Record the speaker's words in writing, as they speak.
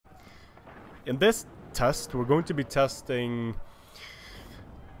In this test, we're going to be testing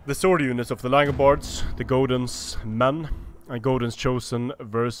the sword units of the Langobards, the Godansmen, and Godans Chosen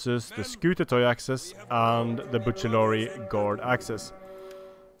versus the Scutatoy Axes and the Bucellarii Guard Axes.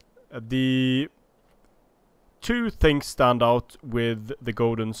 The two things stand out with the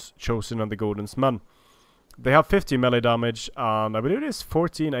Godans Chosen and the Godansmen. They have 50 melee damage and I believe it is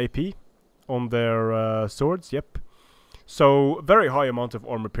 14 AP on their swords, yep. So very high amount of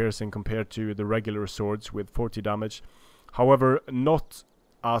armor piercing compared to the regular swords with 40 damage. However, not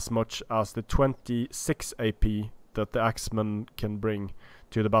as much as the 26 AP that the Axemen can bring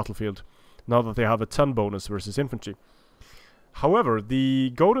to the battlefield, now that they have a 10 bonus versus infantry. However,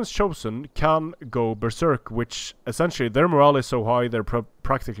 the Godans Chosen can go berserk, which essentially their morale is so high they're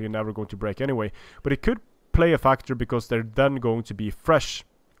practically never going to break anyway. But it could play a factor because they're then going to be fresh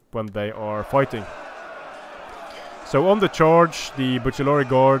when they are fighting. So on the charge, the Bucellarii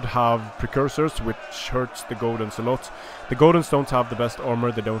Guard have precursors, which hurts the Godans a lot. The Godans don't have the best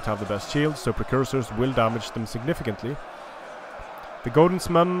armor, they don't have the best shields, so precursors will damage them significantly. The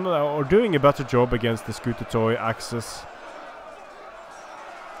Godansmen are doing a better job against the Scutatoy Axes,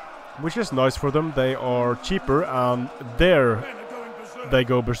 which is nice for them. They are cheaper and there they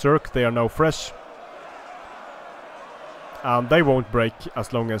go berserk. They are now fresh. And they won't break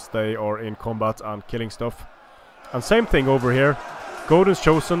as long as they are in combat and killing stuff. And same thing over here. Godans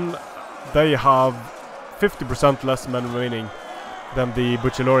Chosen, they have 50% less men remaining than the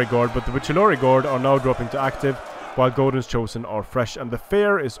Bucellarii Guard, but the Bucellarii Guard are now dropping to active, while Godans Chosen are fresh. And the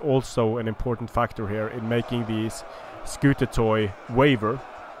fear is also an important factor here in making these Scutatoy waver.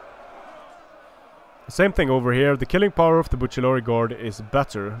 Same thing over here. The killing power of the Bucellarii Guard is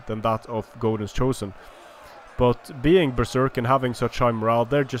better than that of Godans Chosen. But being berserk and having such high morale,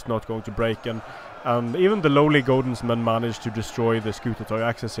 they're just not going to break. And even the lowly Godansmen managed to destroy the Scutatoy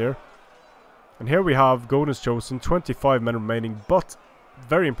Axes here. And here we have Godans Chosen, 25 men remaining, but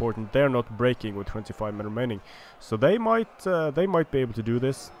very important, they're not breaking with 25 men remaining. So they might be able to do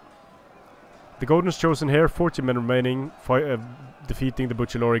this. The Godans Chosen here, 40 men remaining, defeating the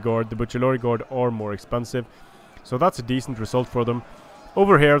Bucellarii Guard. The Bucellarii Guard are more expensive, so that's a decent result for them.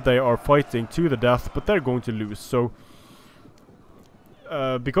 Over here they are fighting to the death, but they're going to lose. So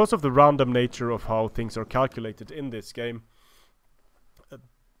because of the random nature of how things are calculated in this game,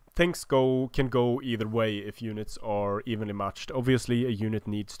 things can go either way if units are evenly matched. Obviously a unit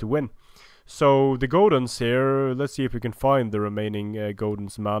needs to win. So the Godans here, let's see if we can find the remaining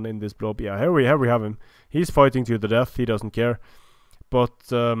Godans man in this blob. Yeah, here we have him. He's fighting to the death, he doesn't care.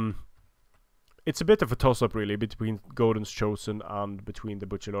 But it's a bit of a toss-up really between Godans Chosen and between the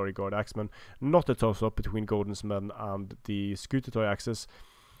Bucellarii Guard Axemen. Not a toss-up between Godansmen and the Scutatoy Axes.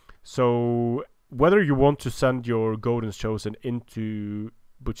 So whether you want to send your Godans Chosen into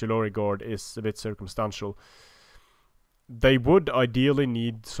Bucellarii Guard is a bit circumstantial. They would ideally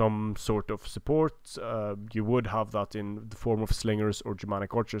need some sort of support. You would have that in the form of slingers or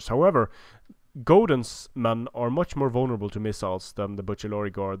Germanic archers. However, Godansmen are much more vulnerable to missiles than the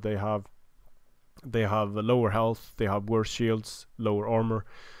Bucellarii Guard. They have lower health, they have worse shields, lower armor.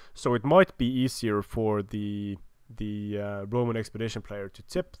 So it might be easier for the Roman expedition player to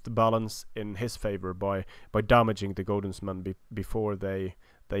tip the balance in his favor by damaging the Godansmen before they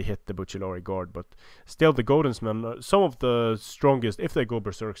hit the Bucellarii Guard. But still, the Godansmen are some of the strongest, if they go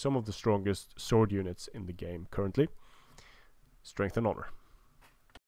berserk, some of the strongest sword units in the game currently. Strength and honor.